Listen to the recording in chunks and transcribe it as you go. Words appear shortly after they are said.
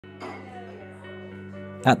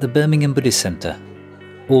At the Birmingham Buddhist Centre,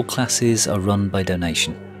 all classes are run by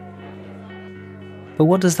donation. But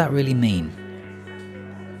what does that really mean?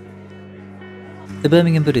 The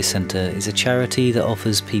Birmingham Buddhist Centre is a charity that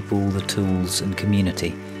offers people the tools and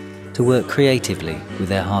community to work creatively with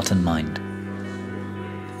their heart and mind.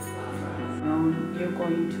 You're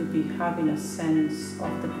going to be having a sense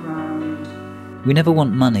of the ground. We never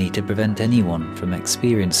want money to prevent anyone from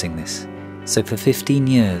experiencing this, so for 15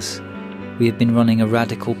 years we have been running a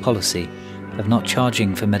radical policy of not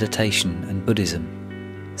charging for meditation and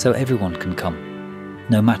Buddhism, so everyone can come,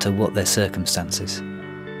 no matter what their circumstances.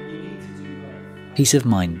 Peace of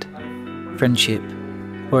mind, friendship,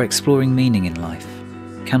 or exploring meaning in life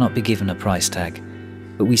cannot be given a price tag,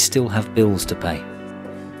 but we still have bills to pay.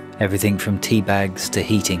 Everything from tea bags to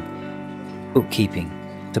heating, bookkeeping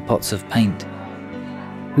to pots of paint.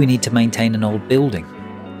 We need to maintain an old building,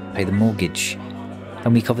 pay the mortgage,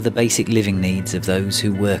 and we cover the basic living needs of those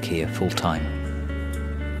who work here full-time.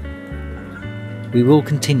 We will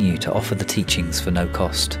continue to offer the teachings for no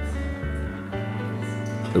cost,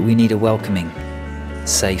 but we need a welcoming,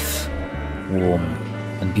 safe, warm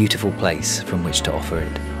and beautiful place from which to offer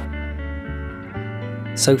it.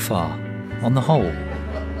 So far, on the whole,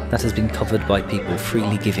 that has been covered by people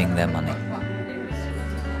freely giving their money.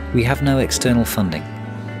 We have no external funding,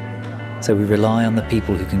 so we rely on the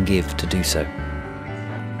people who can give to do so.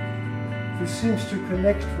 It seems to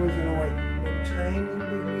connect with, maintaining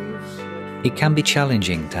beliefs. It can be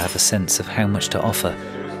challenging to have a sense of how much to offer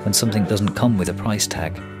when something doesn't come with a price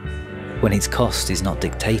tag, when its cost is not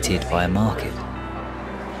dictated by a market.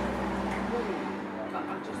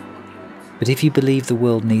 But if you believe the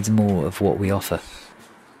world needs more of what we offer,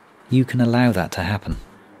 you can allow that to happen.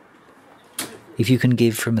 If you can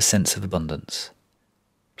give from a sense of abundance,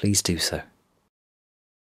 please do so.